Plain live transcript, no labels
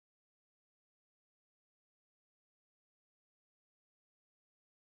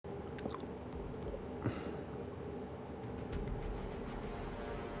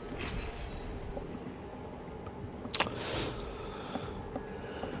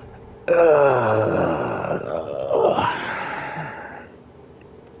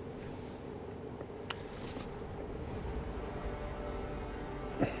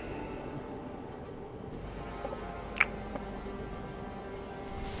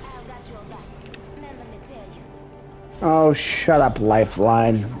Oh, shut up,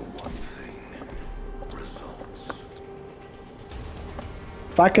 Lifeline.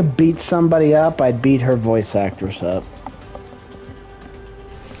 If I could beat somebody up, I'd beat her voice actress up.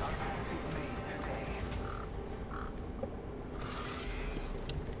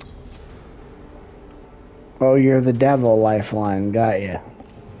 Oh, you're the devil, Lifeline. Got you.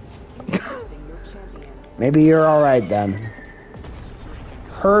 Maybe you're alright then.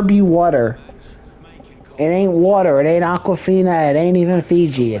 Herbie Water. It ain't water. It ain't Aquafina. It ain't even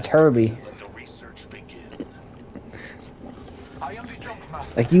Fiji. It's Herbie.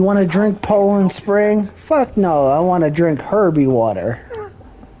 Like, you want to drink Poland Spring? Fuck no. I want to drink Herbie Water.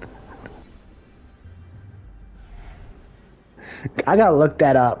 I gotta look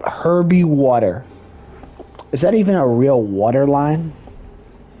that up. Herbie Water. Is that even a real water line?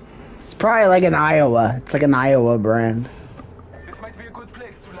 It's probably like in Iowa. It's like an Iowa brand. This might be a good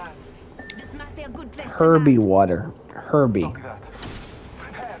place to land. This might be a good place Herbie Water. Herbie.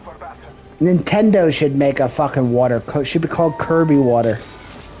 Prepare for battle. Nintendo should make a fucking water. Should be called Kirby Water.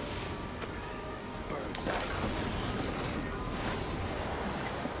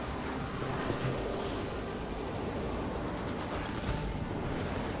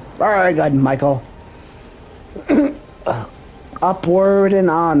 Alright, good, Michael. Upward and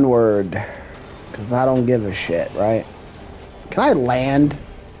onward. Because I don't give a shit, right? Can I land?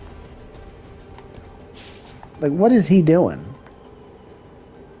 Like, what is he doing?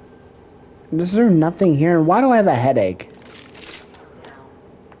 Is there nothing here? And why do I have a headache?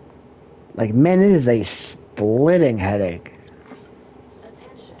 Like, man, it is a splitting headache.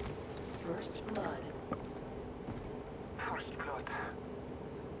 Attention. First blood. First blood.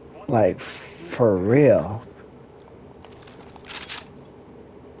 Like, for real.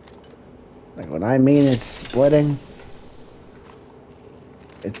 Like, when I mean it's splitting,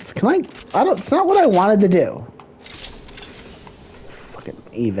 it's, it's not what I wanted to do. Fucking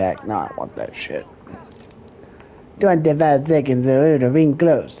evac, no, I don't want that shit. 25 seconds, the ring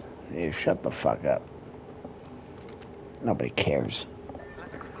close. You shut the fuck up. Nobody cares. Let's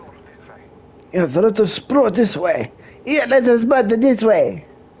explore this way. Yeah, so let's explore this way. Yeah, let's explore this way.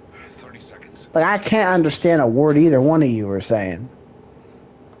 30 seconds. Like, I can't understand a word either one of you are saying.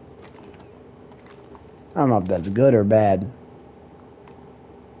 I don't know if that's good or bad.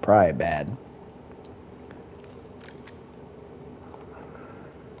 Probably bad.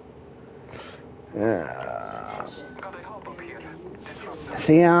 Gotta hop up here.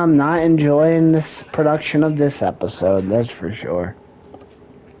 See, I'm not enjoying this production of this episode, that's for sure.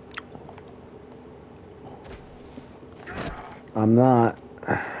 I'm not.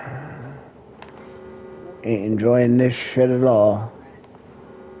 Ain't enjoying this shit at all.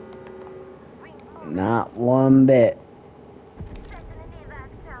 Not one bit.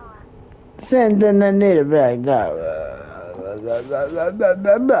 Sending a evac tower.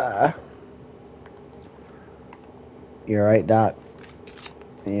 You alright, Doc?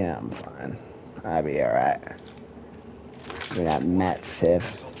 Yeah, I'm fine. I'll be alright. We got massive.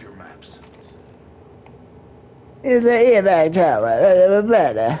 Consult your maps. It's an evac tower.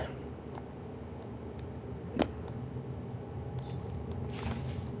 Better.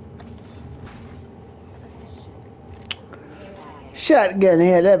 Shotgun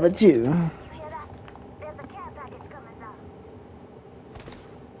here, level 2.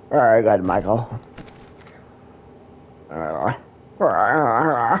 Alright, got it, Michael.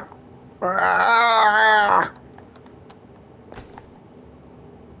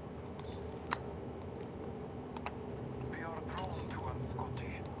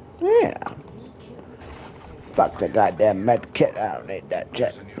 Yeah. Fuck the goddamn med kit. I don't need that shit.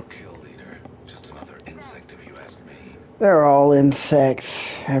 Wasn't your kill leader. Just another insect if you ask me. They're all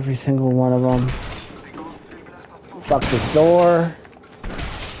insects. Every single one of them. Fuck this door.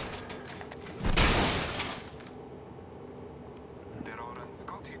 There are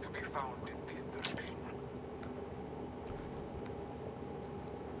Scotty to be found in this direction.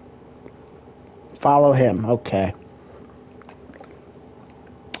 Follow him. Okay.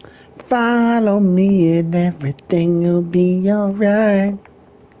 Follow me and everything will be alright.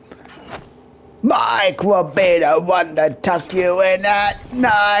 Mike will be the one to tuck you in at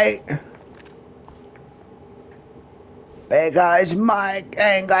night. Because Mike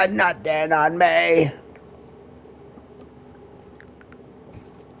ain't got nothing on me.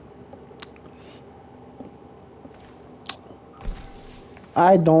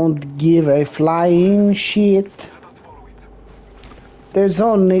 I don't give a flying shit. Let us follow it. There's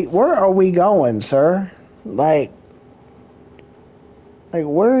only... Where are we going, sir? Like,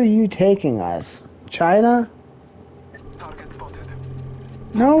 where are you taking us? China? Target spotted.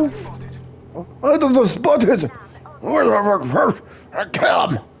 No? Spotted. I don't spot it! I kill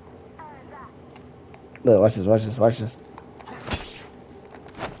him! Look, watch this, watch this, watch this.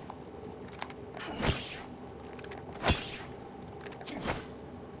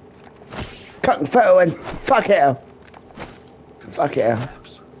 Kung Fu and fuck you! Fuck you.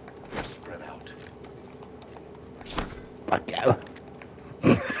 Maps. They're spread out. Fuck you.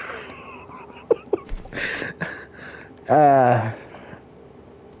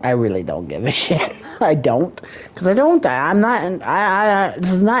 I really don't give a shit. I don't. Because I don't. I'm not.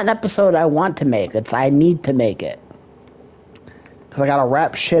 This is not an episode I want to make. I need to make it. Because I gotta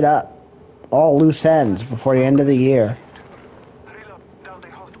wrap shit up. All loose ends before the end of the year. Reload. Down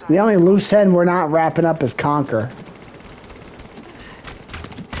the hostile. The only loose end we're not wrapping up is Conquer.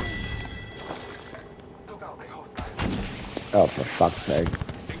 Took out the hostile. Oh, for fuck's sake.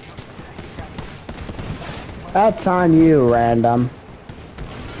 That's on you, random.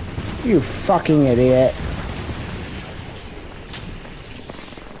 You fucking idiot.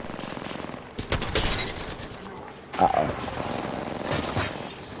 Uh-oh.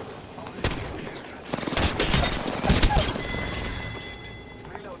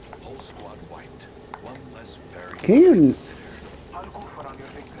 Whole squad wiped. One less very. Can you... I'll go for on your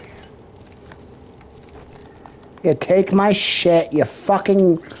victory. You take my shit, you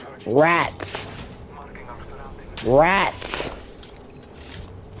fucking rats. Marking our surroundings. Rats.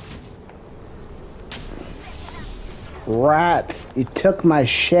 Rats. You took my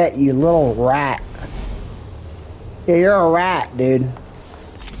shit, you little rat. Yeah, you're a rat, dude. You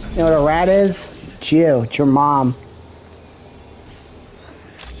know what a rat is? It's you. It's your mom.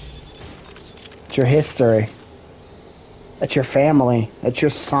 It's your history. That's your family. That's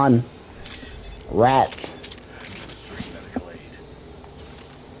your son. Rats. Medical aid.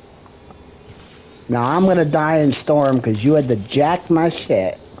 Now I'm gonna die in storm because you had to jack my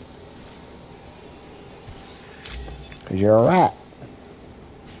shit. Because you're a rat.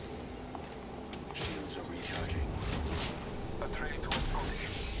 Shields are recharging. A trail to a Scottish.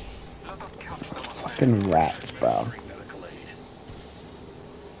 Let us catch them on Fucking rats, bro. Bring medical aid.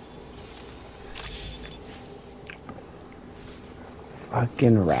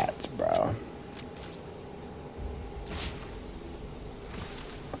 Fucking rats, bro. Round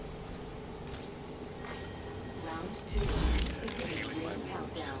 2.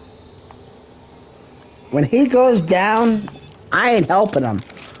 Countdown. When he goes down, I ain't helping him.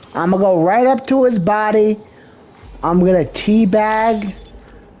 I'm gonna go right up to his body. I'm gonna teabag.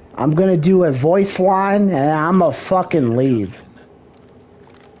 I'm gonna do a voice line, and I'm gonna fucking leave.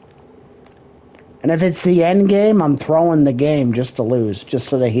 And if it's the end game, I'm throwing the game just to lose, just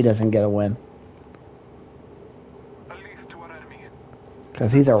so that he doesn't get a win. A leaf to our enemy.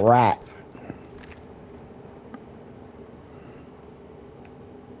 Because he's a rat.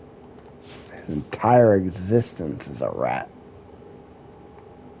 His entire existence is a rat.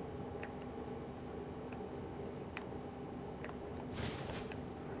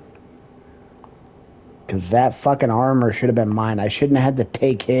 Because that fucking armor should have been mine. I shouldn't have had to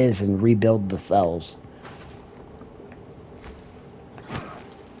take his and rebuild the cells.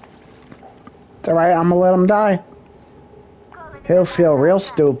 It's alright, I'm gonna let him die. He'll feel real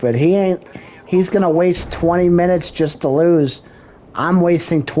stupid. He's gonna waste 20 minutes just to lose. I'm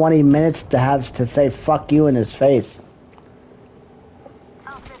wasting 20 minutes to have to say fuck you in his face.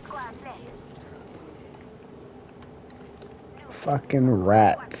 Fucking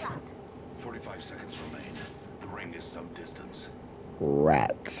rats. 45 seconds remain. The ring is some distance.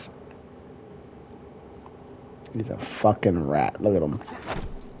 Rats. He's a fucking rat. Look at him.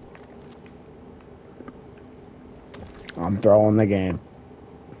 I'm throwing the game.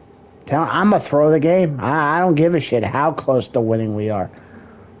 I'm gonna throw the game. I don't give a shit how close to winning we are.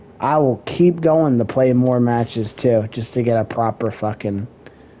 I will keep going to play more matches too, just to get a proper fucking...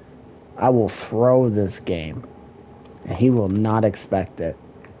 I will throw this game. And he will not expect it.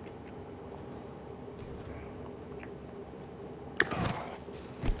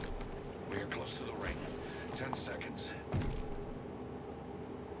 We're close to the ring. 10 seconds.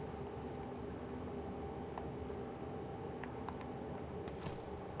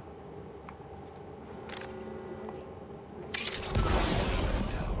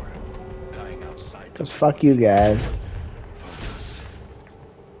 Tower. Dying outside. Just fuck you guys. Focus.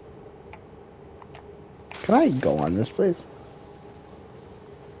 Can I go on this, please?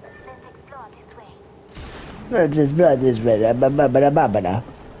 Let's explore this way. Just blah, just blah, blah, blah, blah, blah, blah.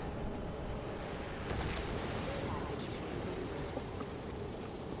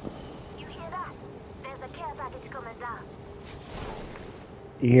 You hear that? There's a care package coming down.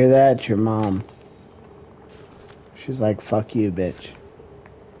 You hear that? It's your mom. She's like, fuck you, bitch.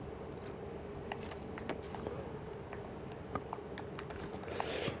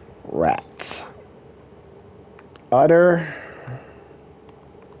 Rats. Utter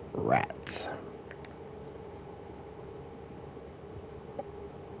rats.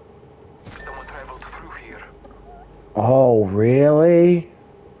 Someone traveled through here. Oh, really?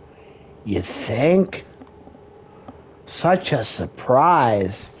 You think? Such a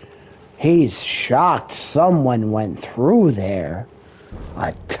surprise. He's shocked someone went through there.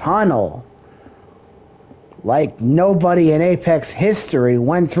 A tunnel. Like nobody in Apex history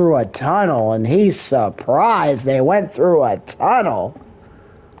went through a tunnel, and he's surprised they went through a tunnel.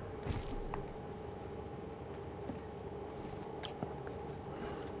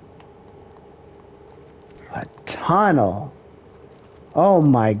 A tunnel. Oh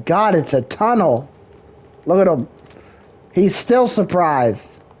my God, it's a tunnel. Look at him. He's still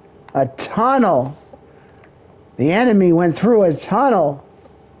surprised. A tunnel. The enemy went through a tunnel.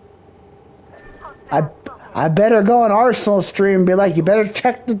 I better go on Arsenal stream and be like, you better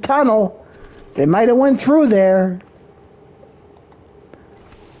check the tunnel. They might have went through there.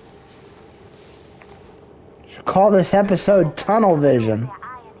 Should call this episode Tunnel Vision.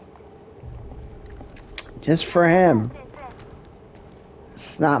 Just for him.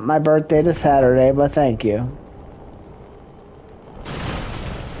 It's not my birthday this Saturday, but thank you.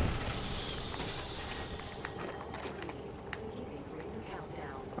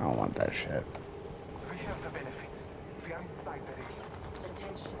 I don't want that shit. We have the benefits. We are inside the ring.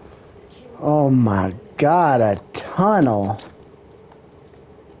 Attention. Kill Oh my God, a tunnel.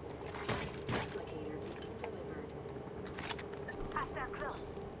 replicator being delivered. Hostile close.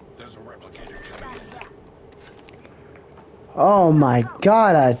 There's a replicator coming in. Oh my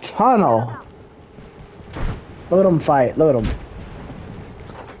God, a tunnel. Look at him fight. Look at him.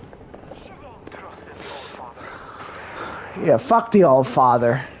 Shooting. Trust in All Father. Yeah, fuck the old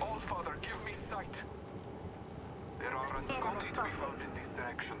father. All Father, give me sight. There are Anscoti to be found in this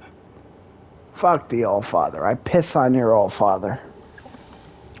direction. Fuck the old father. I piss on your old father.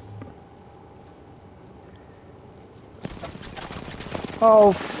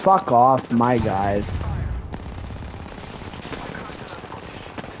 Oh, fuck off, my guys.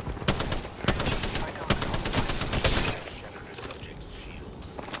 Shattered a subject's shield.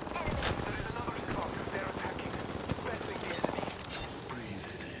 There is another squad. They're attacking. Battling the enemy. Breathe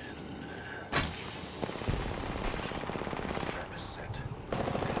it in. Trap is set.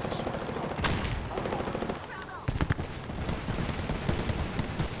 Data sheet defined.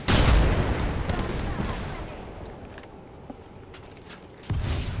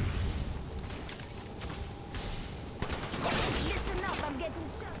 Listen up, I'm getting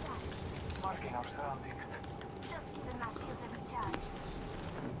shot at. Marking our surroundings. Just giving my shields a recharge.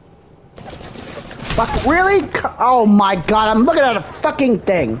 Fuck, really? Oh my God, I'm looking at a fucking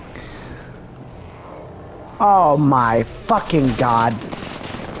thing. Oh my fucking God.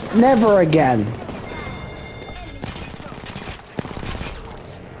 Never again.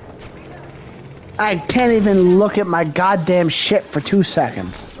 I can't even look at my goddamn shit for 2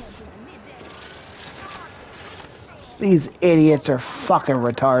 seconds. These idiots are fucking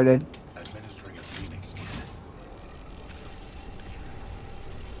retarded. Administering a Phoenix kit.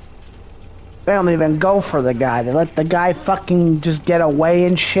 They don't even go for the guy. They let the guy fucking just get away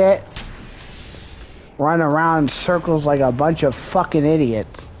and shit. Run around in circles like a bunch of fucking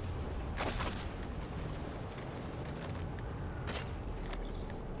idiots.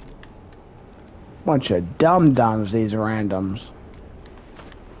 Bunch of dum-dums, these randoms.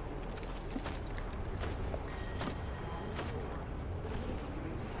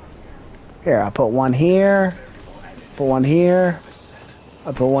 Here, I'll put one here. Put one here.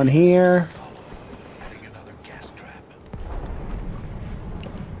 I'll put one here. Adding another gas trap.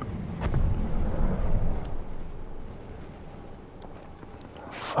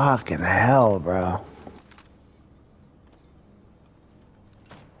 Fucking hell, bro.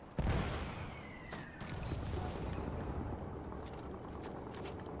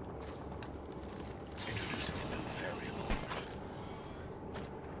 Introducing a new variable.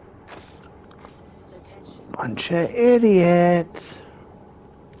 Attention. Bunch of idiots.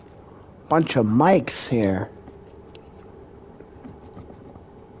 Bunch of mics here.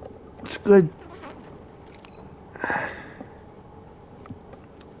 It's good.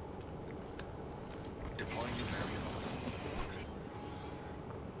 Deploying new variable.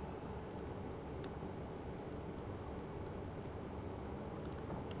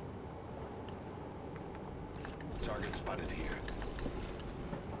 Target spotted here.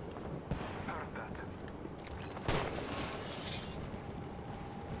 Heard that.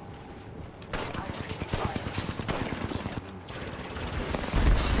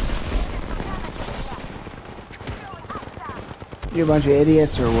 You a bunch of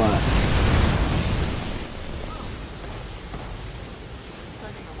idiots or what?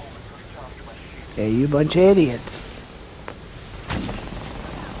 Taking a moment to recharge my shield. Yeah, you a bunch of idiots.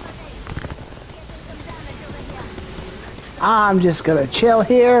 I'm just gonna chill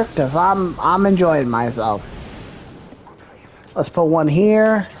here because I'm enjoying myself. Let's put one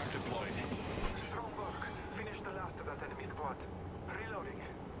here. Strong work. Finish the last of that enemy squad. Reloading.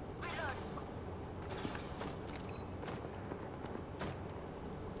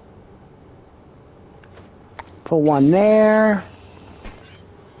 Put one there.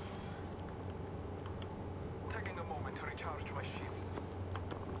 Taking a moment to recharge my shields.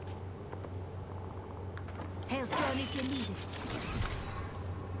 Health drone if you need it.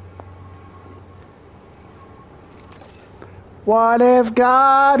 What if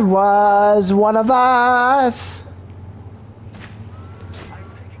God was one of us?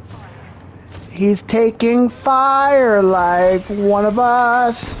 He's taking fire like one of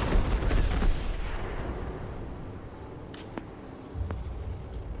us.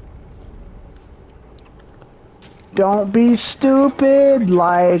 Don't be stupid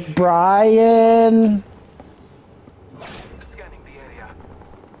like Brian. Scanning the area.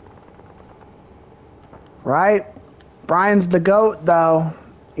 Right? Brian's the goat though.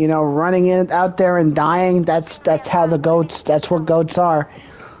 You know, running in out there and dying, that's how the goats, that's what goats are.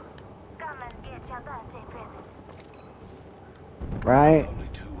 Come and get your birthday present. Right? Only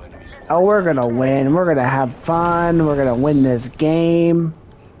 2 enemies. Oh, we're gonna win. We're gonna have fun. We're gonna win this game.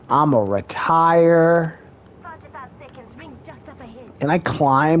 I'm gonna retire. 45 seconds, rings just up ahead. Can I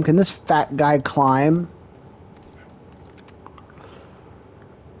climb? Can this fat guy climb?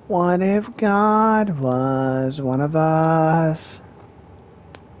 What if God was one of us?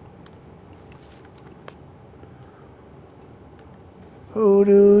 Who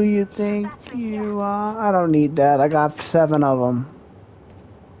do you think you are? I don't need that. I got 7 of them.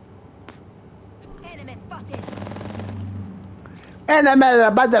 Enemy spotted.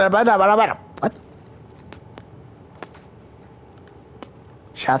 What?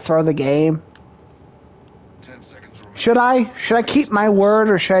 Should I throw the game? 10 seconds remaining. Should I? Should I keep my word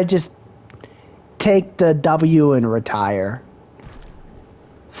or should I just take the W and retire?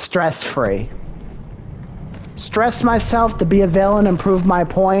 Stress free. Stress myself to be a villain and prove my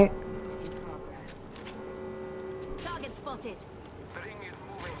point. In progress. Target spotted. The ring is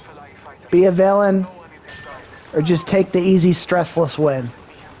moving for life fighters. Be a villain No one is inside. or just take the easy stressless win.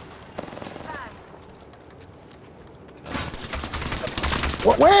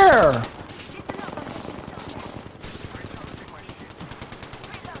 Where? Recharging my shield.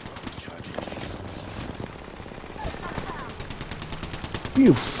 Charging shields.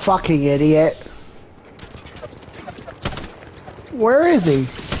 You fucking idiot. Where is he?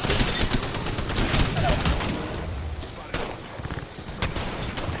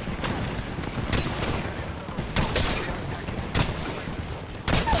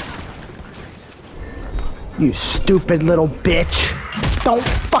 You stupid little bitch. Don't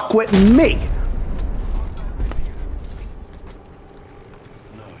fuck with me. Know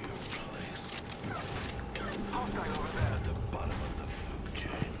your place. At the bottom of the food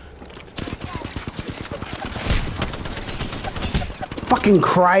chain. Fucking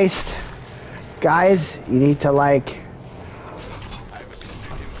Christ. Guys, you need to like... I have a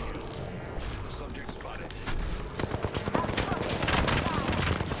subject in view. Subject spotted.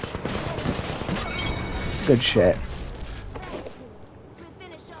 Good shit. We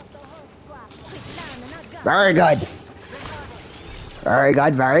finish off the whole squad. Quick down and I got Very good. Very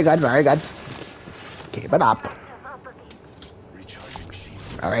good, very good, very good. Keep it up. Recharging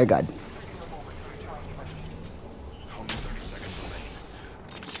shields. Very good. Only 30 seconds remaining.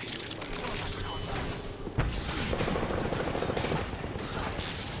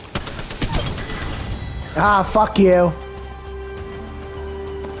 Ah, fuck you.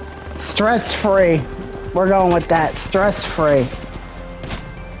 Stress free. We're going with that. Stress free.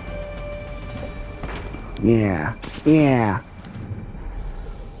 Yeah. Yeah.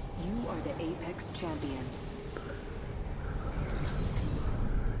 You are the Apex champions.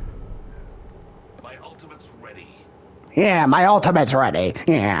 My ultimate's ready. Yeah, my ultimate's ready.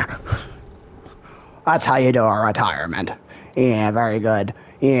 Yeah. That's how you do a retirement. Yeah, very good.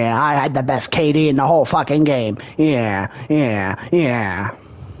 Yeah, I had the best KD in the whole fucking game. Yeah, yeah, yeah.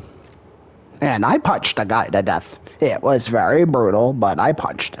 And I punched a guy to death. It was very brutal, but I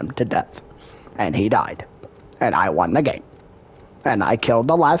punched him to death. And he died. And I won the game. And I killed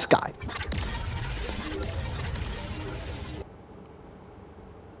the last guy.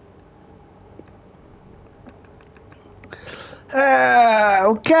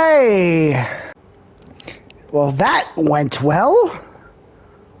 Okay. Well, that went well.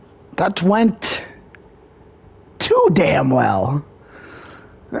 That went too damn well.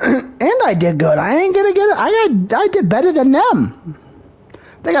 And I did good. I ain't gonna get it. I did better than them.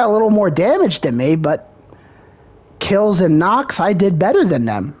 They got a little more damage than me, but kills and knocks, I did better than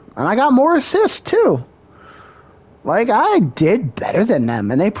them. And I got more assists too. Like, I did better than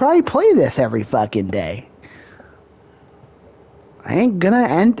them, and they probably play this every fucking day. I ain't gonna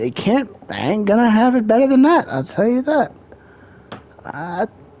have it better than that, I'll tell you that.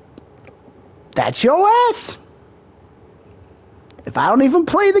 That's your ass. If I don't even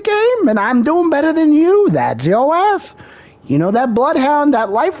play the game and I'm doing better than you, that's your ass. You know that Bloodhound, that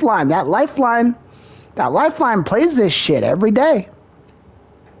Lifeline plays this shit every day.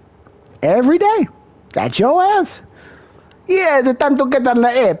 Every day. That's your ass. Yeah, the time to get on the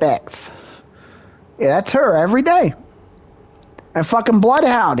Apex. Yeah, that's her every day. And fucking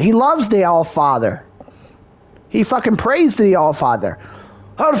Bloodhound, he loves the All-Father. He fucking prays to the All-Father.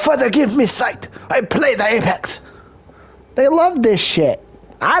 All-Father, give me sight. I play the Apex. They love this shit.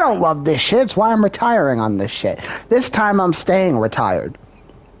 I don't love this shit. It's why I'm retiring on this shit. This time I'm staying retired.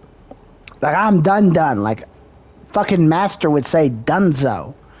 Like, I'm done. Like, fucking Master would say,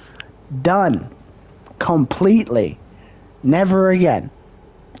 donezo. Done. Completely. Never again.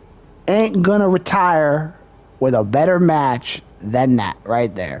 Ain't gonna retire with a better match than that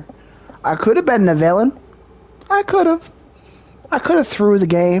right there. I could have been the villain. I could have threw the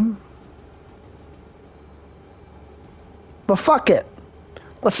game. But fuck it.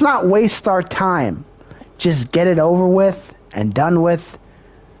 Let's not waste our time. Just get it over with and done with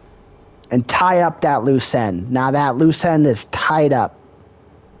and tie up that loose end. Now that loose end is tied up.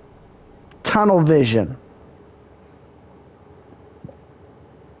 Tunnel vision.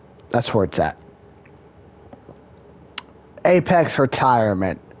 That's where it's at. Apex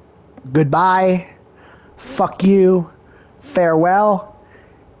retirement. Goodbye. Fuck you. Farewell.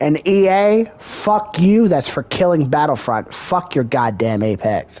 And EA, fuck you. That's for killing Battlefront. Fuck your goddamn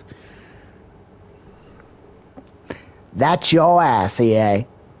Apex. That's your ass, EA.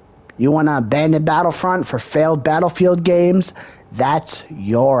 You want to abandon Battlefront for failed Battlefield games? That's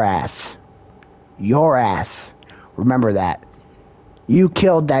your ass. Your ass. Remember that. You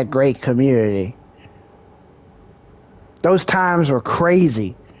killed that great community. Those times were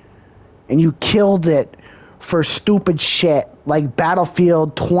crazy. And you killed it for stupid shit like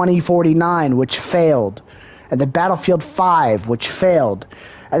Battlefield 2049, which failed. And the Battlefield 5, which failed.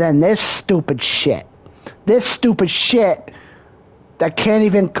 And then this stupid shit. This stupid shit that can't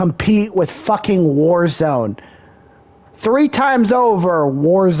even compete with fucking Warzone. 3 times over,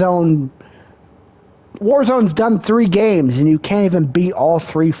 Warzone's done 3 games, and you can't even beat all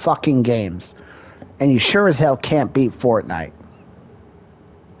 3 fucking games. And you sure as hell can't beat Fortnite.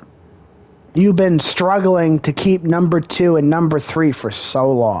 You've been struggling to keep number 2 and number 3 for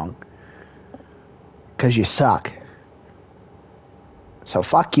so long. Because you suck. So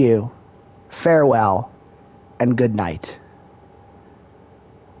fuck you. Farewell. And good night.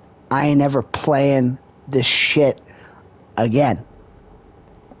 I ain't ever playing this shit again.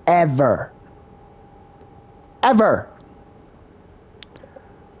 Ever. Ever.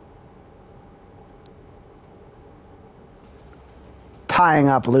 Tying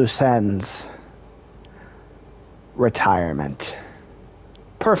up loose ends. Retirement.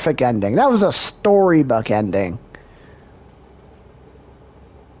 Perfect ending. That was a storybook ending.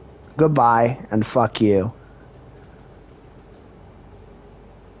 Goodbye and fuck you.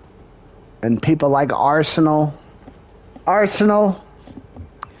 And people like Arsenal. Arsenal.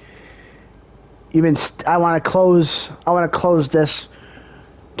 I want to close this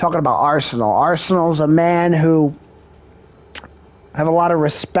talking about Arsenal. Arsenal's a man who I have a lot of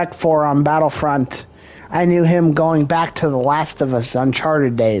respect for on Battlefront. I knew him going back to The Last of Us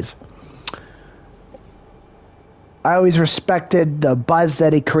Uncharted days. I always respected the buzz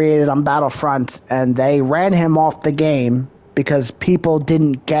that he created on Battlefront, and they ran him off the game because people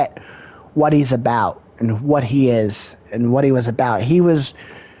didn't get what he's about and what he is and what he was about. He was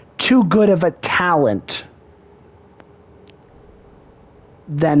too good of a talent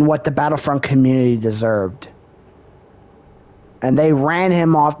than what the Battlefront community deserved. And they ran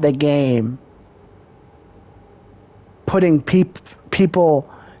him off the game, putting people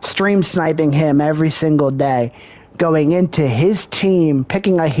stream sniping him every single day, going into his team,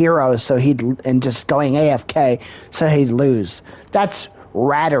 picking a hero and just going AFK so he'd lose. That's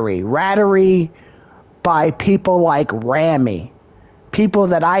rattery. Rattery by people like Rami. People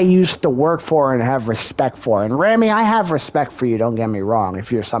that I used to work for and have respect for. And Rami, I have respect for you, don't get me wrong,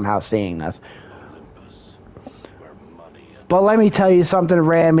 if you're somehow seeing this. Olympus, where money and But let me tell you something,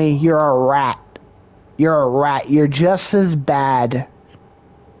 Rami, you're a rat. You're a rat. You're just as bad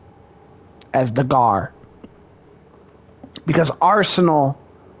as the Gar. Because Arsenal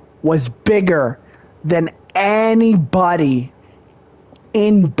was bigger than anybody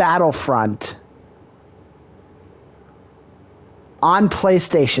in Battlefront on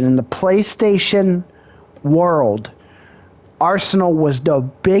PlayStation. In the PlayStation world, Arsenal was the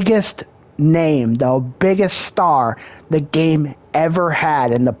biggest name, the biggest star the game ever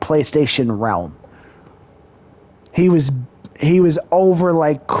had in the PlayStation realm. He was over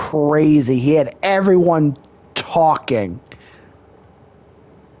like crazy. He had everyone talking.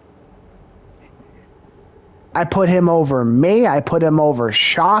 I put him over me. I put him over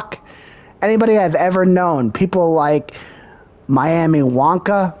Shock. Anybody I've ever known. People like Miami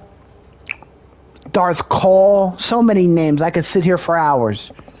Wonka, Darth Cole, so many names. I could sit here for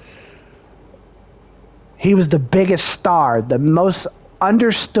hours. He was the biggest star, the most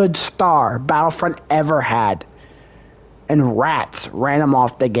understood star Battlefront ever had. And rats ran him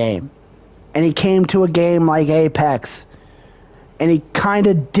off the game. And he came to a game like Apex, and he kind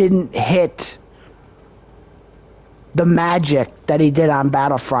of didn't hit the magic that he did on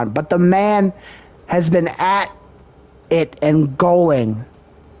Battlefront. But the man has been at it and goaling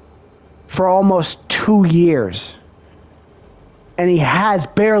for almost 2 years. And he has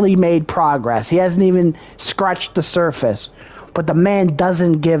barely made progress. He hasn't even scratched the surface. But the man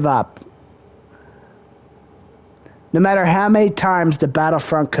doesn't give up. No matter how many times the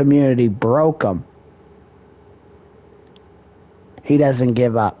Battlefront community broke him, he doesn't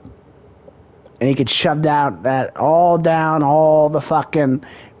give up. And he could shove down all the fucking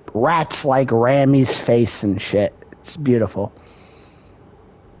rats like Rami's face and shit. It's beautiful.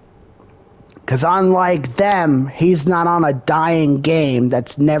 Because unlike them, he's not on a dying game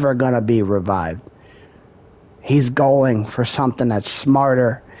that's never going to be revived. He's going for something that's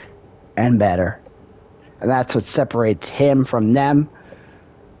smarter and better. And that's what separates him from them.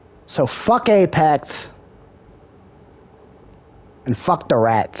 So fuck Apex. And fuck the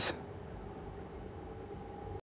rats.